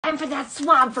time for that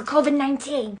swab for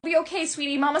COVID-19. Be okay,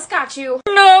 sweetie. Mama's got you.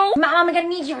 No! Mom, I'm gonna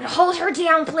need you to hold her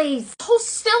down, please. Hold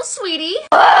still, sweetie.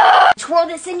 Twirl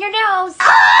this in your nose.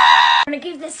 I'm gonna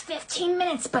give this 15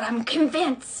 minutes, but I'm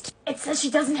convinced. It says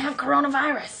she doesn't have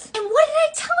coronavirus. And what did I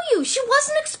tell you? She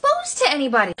wasn't exposed to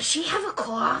anybody. Does she have a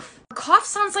cough? Her cough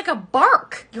sounds like a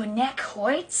bark. Your neck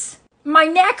hurts? My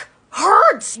neck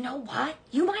hurts. You know what?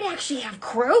 You might actually have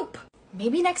croup.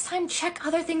 Maybe next time check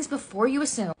other things before you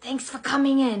assume. Thanks for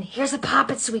coming in. Here's a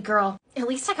poppet, sweet girl. At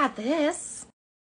least I got this.